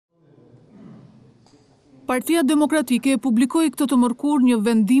Partia Demokratike publikoi këtë të mërkurë një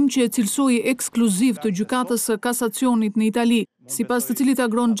vendim që e cilësoi ekskluziv të Gjykatës së Kasacionit në Itali, sipas të cilit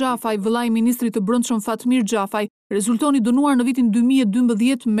Agron Xhafaj, vëllai i Ministrit të Brendshëm Fatmir Xhafaj, rezultoni dënuar në vitin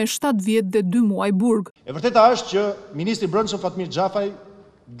 2012 me 7 vjet dhe 2 muaj burg. E vërteta është që Ministri i Brendshëm Fatmir Xhafaj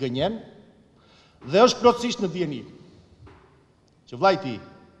gënjen dhe është plotësisht në dijeni që vllai i tij,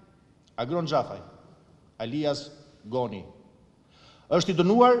 Agron Xhafaj, alias Goni, është i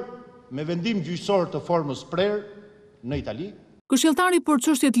dënuar me vendim gjyqësor të formës prerë në Itali. Këshilltari për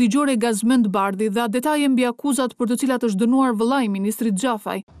çështjet ligjore Gazmend Bardhi dha detaje mbi akuzat për të cilat është dënuar vëllai i Ministrit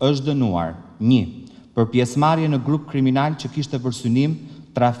Xhafaj. Është dënuar 1. Për pjesëmarrje në grup kriminal që kishte për synim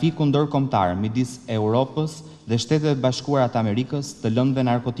trafikun ndërkombëtar midis Europës dhe Shtetet e Bashkuara të Amerikës të lëndëve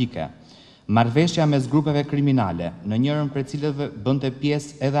narkotike. Marrëveshja mes grupeve kriminale, në njërin prej cilëve bënte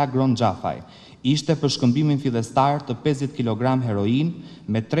pjesë edhe Agron Xhafaj, ishte për shkëmbimin fillestar të 50 kg heroin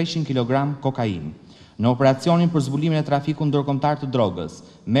me 300 kg kokain. Në operacionin për zbulimin e trafikut ndërkombëtar të drogës,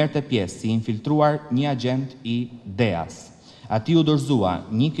 merrte pjesë si infiltruar një agent i DEA-s. Ati u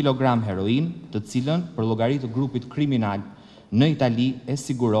dorëzua 1 kg heroin, të cilën për llogari të grupit kriminal në Itali e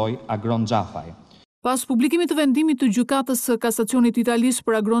siguroi Agron Xhafaj. Pas publikimit të vendimit të Gjykatës së Kasacionit Italisë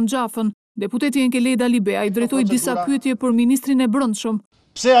për Agron Xhafën, deputeti Enkelejd Alibeaj drejtoi disa pyetje për Ministrin e Brendshëm.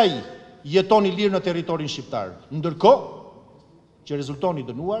 Pse ai jeton i lirë në territorin shqiptar, ndërkohë që rezulton i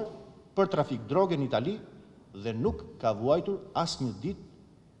dënuar për trafik droge në Itali dhe nuk ka vuajtur asnjë ditë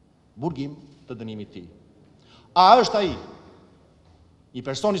burgim të dënimit të tij. A është ai një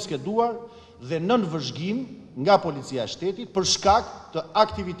person i skeduar dhe nën vëzhgim nga policia e shtetit për shkak të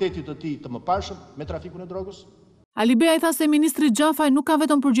aktivitetit të tij të mëparshëm me trafikun e drogës? Alibeaj tha se Ministri Xhafaj nuk ka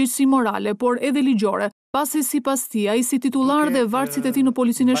vetëm përgjegjësi morale, por edhe ligjore, pasi sipas tij ai si titullar dhe varësit e tij në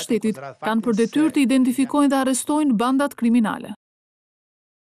policinë e shtetit kanë për detyrë të identifikojnë dhe arrestojnë bandat kriminale.